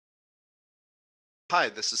Hi,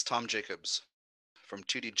 this is Tom Jacobs from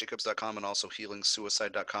 2djacobs.com and also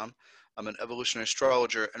healingsuicide.com. I'm an evolutionary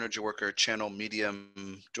astrologer, energy worker, channel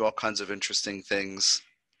medium, do all kinds of interesting things,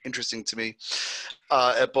 interesting to me,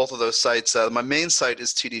 at both of those sites. My main site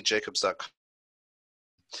is 2djacobs.com.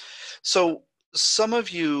 So some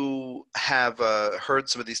of you have heard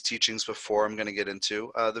some of these teachings before. I'm going to get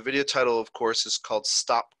into. The video title, of course, is called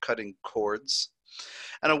Stop Cutting Cords.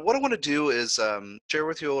 And what I want to do is share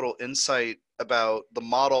with you a little insight about the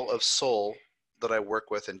model of soul that I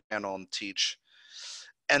work with and channel and teach,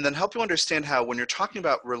 and then help you understand how when you're talking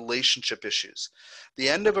about relationship issues, the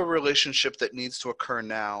end of a relationship that needs to occur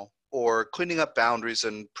now, or cleaning up boundaries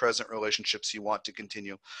in present relationships you want to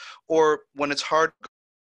continue, or when it's hard to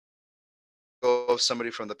go of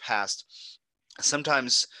somebody from the past,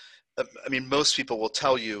 sometimes, most people will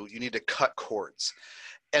tell you you need to cut cords.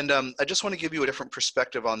 And I just want to give you a different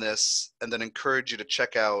perspective on this and then encourage you to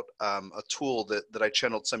check out a tool that I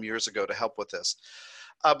channeled some years ago to help with this.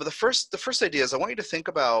 But the first idea is I want you to think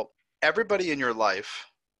about everybody in your life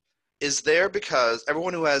is there because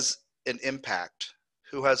everyone who has an impact,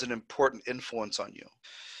 who has an important influence on you,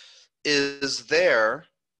 is there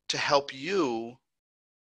to help you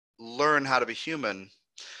learn how to be human,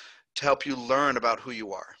 to help you learn about who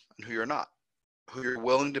you are and who you're not, who you're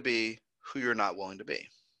willing to be, who you're not willing to be,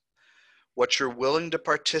 what you're willing to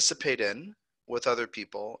participate in with other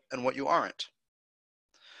people, and what you aren't.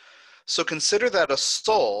 So consider that a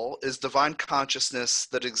soul is divine consciousness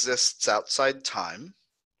that exists outside time,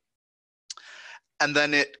 and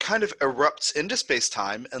then it kind of erupts into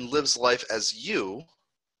space-time and lives life as you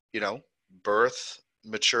know, birth,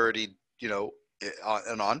 maturity,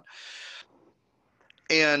 and on.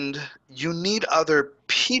 And you need other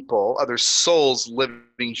people, other souls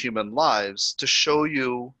living human lives to show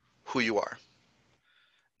you who you are.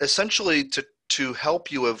 Essentially to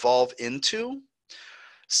help you evolve into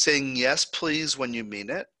saying yes, please, when you mean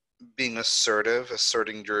it, being assertive,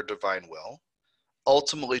 asserting your divine will,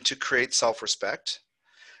 ultimately to create self-respect,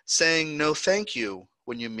 saying no, thank you,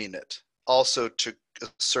 when you mean it, also to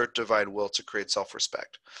assert divine will to create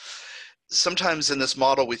self-respect. Sometimes in this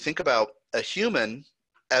model, we think about a human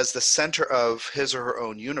as the center of his or her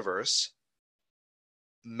own universe,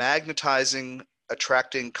 magnetizing,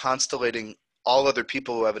 attracting, constellating all other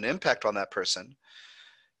people who have an impact on that person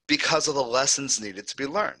because of the lessons needed to be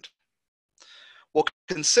learned. Well,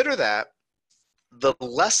 consider that the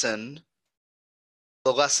lessons,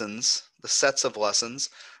 the sets of lessons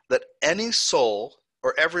that any soul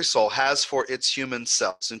or every soul has for its human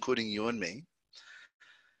selves, including you and me,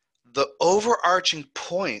 the overarching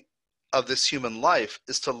point of this human life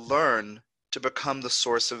is to learn to become the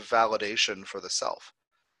source of validation for the self.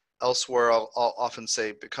 Elsewhere, I'll often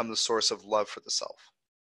say become the source of love for the self.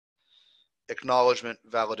 Acknowledgement,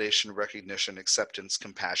 validation, recognition, acceptance,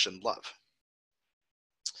 compassion, love.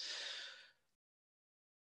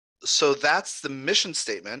 So that's the mission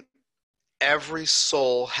statement every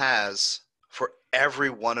soul has for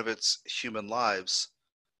every one of its human lives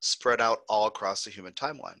spread out all across the human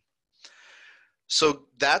timeline. So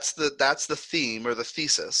that's the theme or the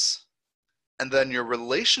thesis. And then your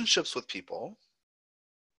relationships with people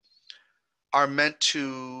are meant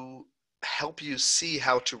to help you see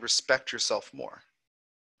how to respect yourself more,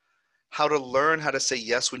 how to learn how to say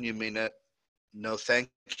yes when you mean it, no thank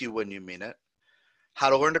you when you mean it, how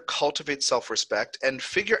to learn to cultivate self-respect and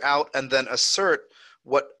figure out and then assert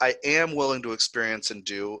what I am willing to experience and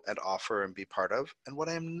do and offer and be part of, and what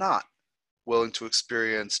I am not willing to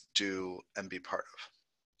experience, do, and be part of.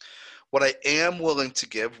 What I am willing to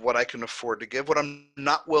give, what I can afford to give, what I'm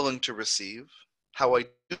not willing to receive, how I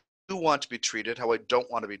do want to be treated, how I don't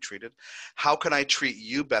want to be treated. How can I treat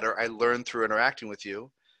you better? I learn through interacting with you.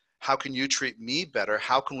 How can you treat me better?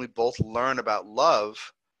 How can we both learn about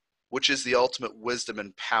love, which is the ultimate wisdom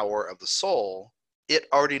and power of the soul? It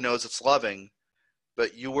already knows it's loving,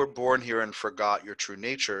 but you were born here and forgot your true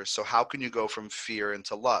nature. So how can you go from fear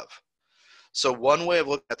into love? So one way of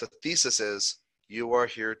looking at the thesis is you are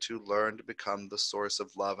here to learn to become the source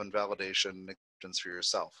of love and validation and acceptance for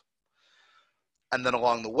yourself. And then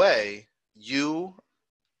along the way, you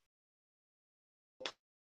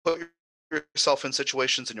put yourself in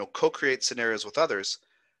situations and you'll co-create scenarios with others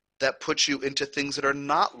that put you into things that are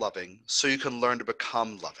not loving so you can learn to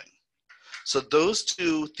become loving. So those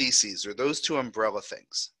two theses or those two umbrella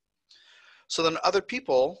things. So then other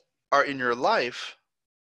people are in your life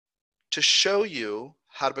to show you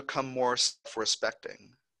how to become more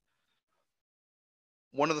self-respecting.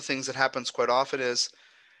 One of the things that happens quite often is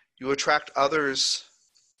you attract others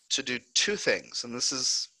to do two things. And this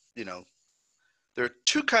is, there are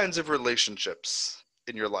two kinds of relationships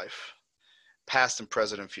in your life. past and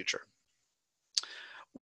present and future.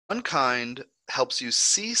 One kind helps you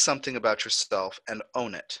see something about yourself and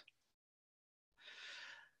own it.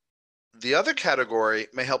 The other category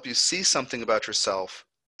may help you see something about yourself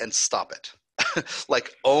and stop it.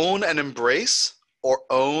 Like own and embrace, or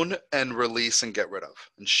own and release and get rid of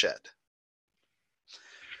and shed.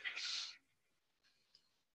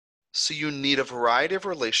 So you need a variety of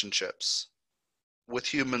relationships with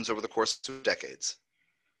humans over the course of decades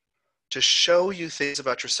to show you things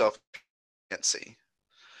about yourself you can't see.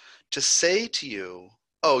 To say to you,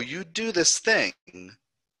 oh, you do this thing. Do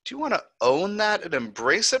you want to own that and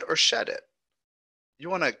embrace it or shed it? You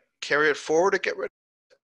want to carry it forward or get rid of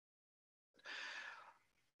it?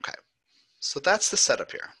 Okay, so that's the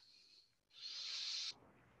setup here.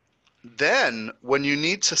 Then, when you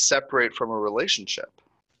need to separate from a relationship,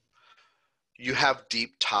 you have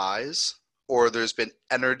deep ties, or there's been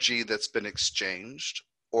energy that's been exchanged,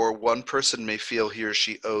 or one person may feel he or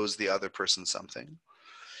she owes the other person something.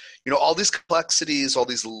 You know, all these complexities, all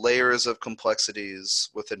these layers of complexities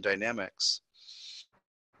within dynamics.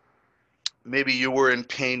 Maybe you were in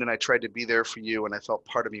pain and I tried to be there for you and I felt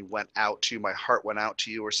part of me went out to you, my heart went out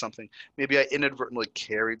to you or something. Maybe I inadvertently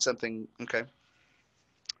carried something, okay?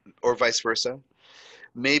 Or vice versa.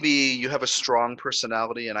 Maybe you have a strong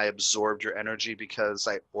personality and I absorbed your energy because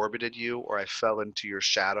I orbited you, or I fell into your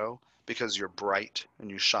shadow because you're bright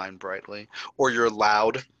and you shine brightly, or you're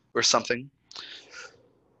loud or something.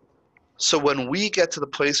 So when we get to the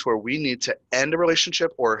place where we need to end a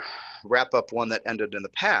relationship or wrap up one that ended in the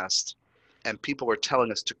past, and people are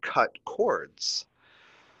telling us to cut cords,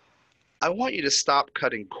 I want you to stop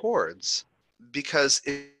cutting cords, because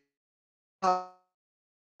it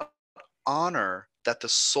honor that the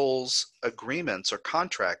soul's agreements or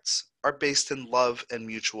contracts are based in love and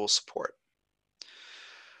mutual support.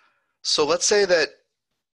 So let's say that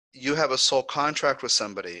you have a soul contract with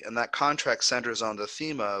somebody, and that contract centers on the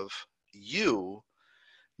theme of you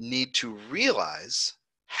need to realize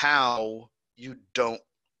how you don't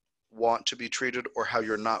want to be treated or how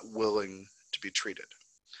you're not willing to be treated.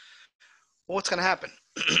 Well, what's going to happen?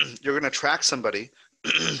 You're going to attract somebody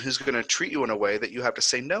who's going to treat you in a way that you have to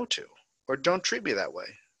say no to, or don't treat me that way.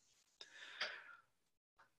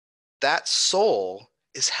 That soul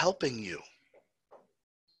is helping you.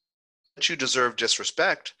 That you deserve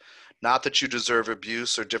disrespect, not that you deserve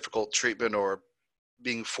abuse or difficult treatment or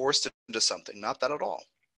being forced into something, not that at all.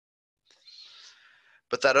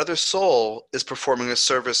 But that other soul is performing a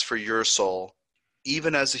service for your soul,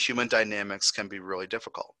 even as the human dynamics can be really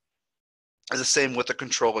difficult. And the same with a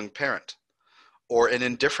controlling parent, or an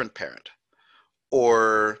indifferent parent,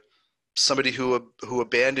 or somebody who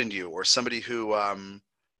abandoned you, or somebody who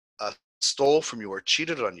stole from you or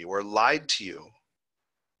cheated on you or lied to you,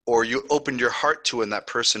 or you opened your heart to and that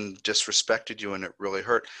person disrespected you and it really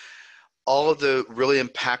hurt. All of the really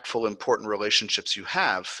impactful, important relationships you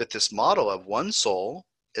have fit this model of one soul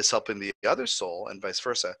is helping the other soul and vice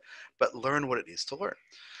versa, but learn what it needs to learn.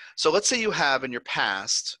 So let's say you have in your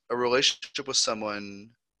past a relationship with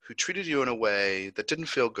someone who treated you in a way that didn't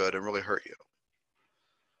feel good and really hurt you.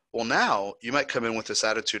 Well, now you might come in with this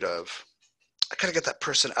attitude of, I gotta get that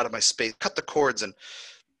person out of my space, cut the cords, and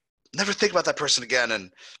never think about that person again,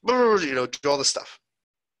 and do all this stuff.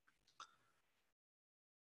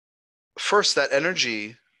 First, that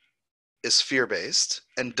energy is fear-based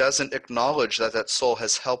and doesn't acknowledge that that soul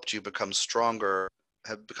has helped you become stronger,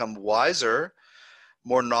 have become wiser,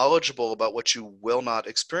 more knowledgeable about what you will not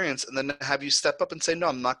experience, and then have you step up and say, no,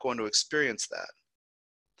 I'm not going to experience that.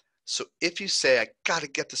 So if you say, I got to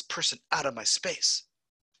get this person out of my space,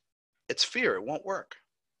 it's fear. It won't work.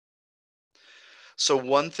 So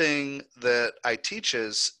one thing that I teach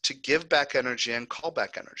is to give back energy and call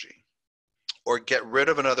back energy, or get rid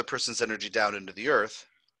of another person's energy down into the earth.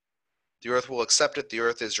 The earth will accept it. The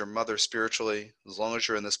earth is your mother spiritually. As long as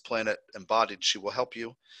you're in this planet embodied, she will help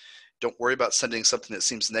you. Don't worry about sending something that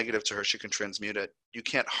seems negative to her. She can transmute it. You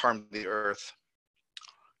can't harm the earth,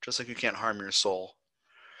 just like you can't harm your soul.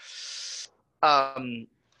 And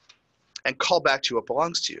call back to what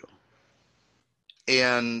belongs to you.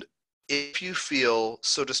 And if you feel,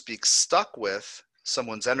 so to speak, stuck with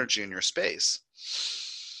someone's energy in your space,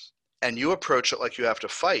 and you approach it like you have to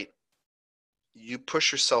fight, you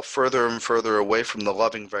push yourself further and further away from the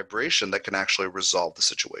loving vibration that can actually resolve the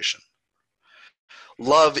situation.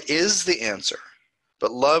 Love is the answer,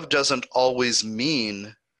 but love doesn't always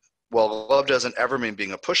mean, well, love doesn't ever mean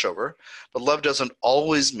being a pushover, but love doesn't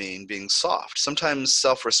always mean being soft. Sometimes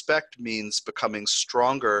self-respect means becoming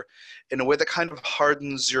stronger in a way that kind of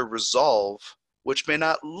hardens your resolve, which may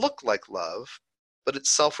not look like love, but it's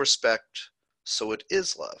self-respect, so it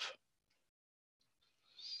is love.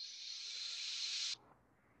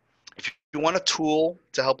 you want a tool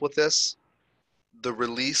to help with this, the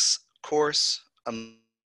release course I'm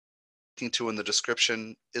linking to in the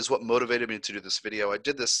description is what motivated me to do this video. I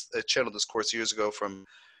channeled this course years ago from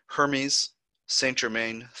Hermes, Saint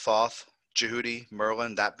Germain, Thoth, Jehudi,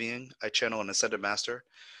 Merlin, that being. I channel an Ascended Master.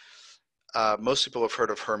 Most people have heard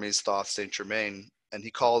of Hermes, Thoth, Saint Germain, and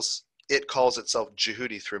it calls itself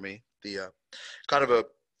Jehudi through me. The kind of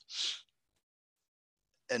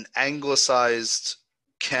an anglicized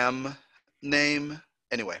chem name.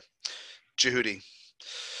 Anyway, Jehudi.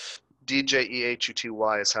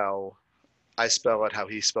 Djehuty is how I spell it, how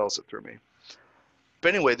he spells it through me.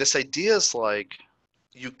 But anyway, this idea is like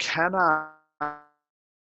you cannot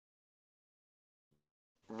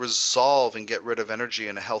resolve and get rid of energy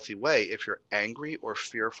in a healthy way if you're angry or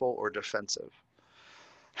fearful or defensive.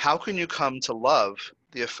 How can you come to love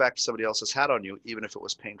the effect somebody else has had on you, even if it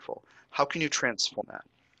was painful? How can you transform that?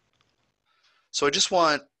 So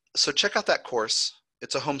check out that course.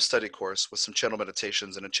 It's a home study course with some channel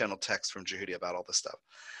meditations and a channel text from Jehudi about all this stuff.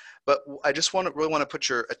 But I just really want to put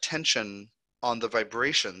your attention on the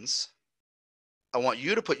vibrations. I want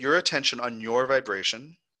you to put your attention on your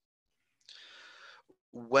vibration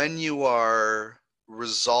when you are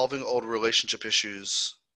resolving old relationship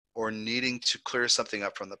issues or needing to clear something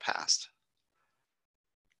up from the past.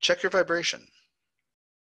 Check your vibration.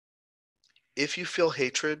 If you feel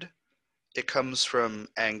hatred, it comes from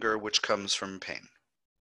anger, which comes from pain.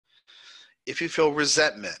 If you feel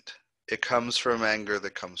resentment, it comes from anger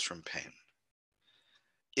that comes from pain.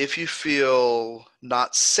 If you feel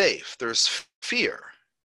not safe, there's fear,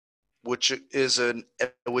 which is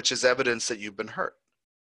evidence that you've been hurt.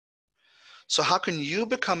 So how can you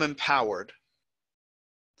become empowered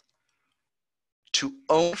to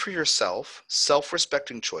own for yourself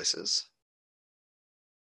self-respecting choices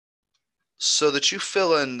so that you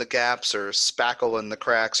fill in the gaps or spackle in the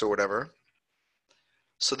cracks or whatever,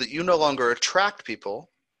 so that you no longer attract people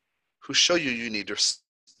who show you you need to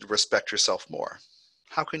respect yourself more?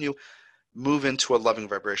 How can you move into a loving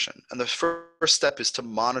vibration? And the first step is to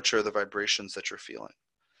monitor the vibrations that you're feeling.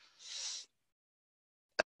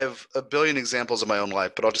 I have a billion examples in my own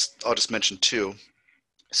life, but I'll just mention two.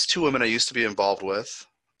 It's two women I used to be involved with,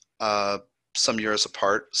 some years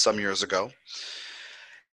apart, some years ago.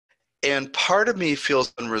 And part of me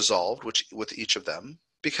feels unresolved with each of them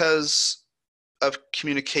because of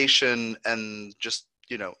communication and just,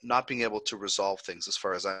 not being able to resolve things as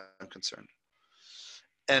far as I'm concerned.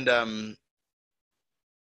 And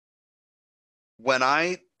when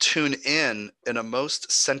I tune in a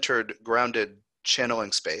most centered, grounded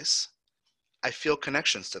channeling space, I feel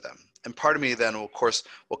connections to them. And part of me then, of course,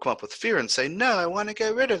 will come up with fear and say, no, I want to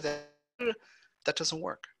get rid of that. That doesn't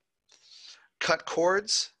work. Cut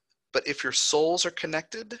cords, but if your souls are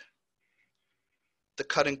connected, the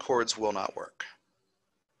cutting cords will not work.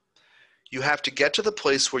 You have to get to the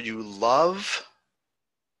place where you love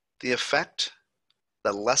the effect,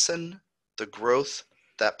 the lesson, the growth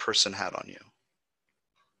that person had on you.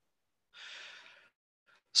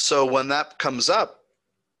 So when that comes up,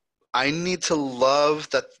 I need to love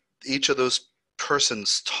that each of those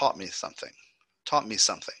persons taught me something.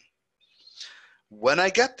 When I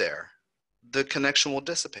get there, the connection will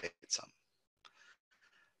dissipate some.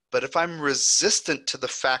 But if I'm resistant to the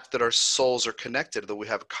fact that our souls are connected, that we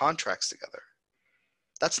have contracts together,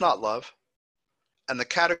 that's not love. And the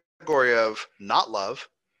category of not love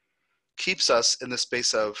keeps us in the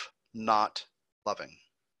space of not loving.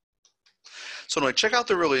 So anyway, check out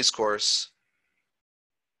the release course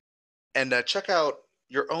and check out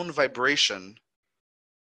your own vibration.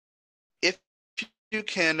 If you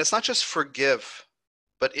can, it's not just forgive,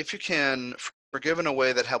 but if you can forgive in a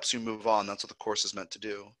way that helps you move on, that's what the course is meant to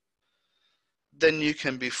do, then you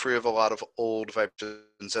can be free of a lot of old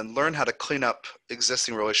vibrations and learn how to clean up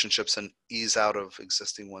existing relationships and ease out of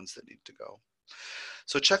existing ones that need to go.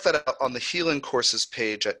 So check that out on the Healing Courses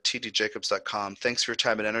page at tdjacobs.com. Thanks for your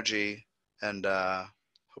time and energy, and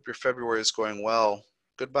hope your February is going well.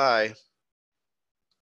 Goodbye.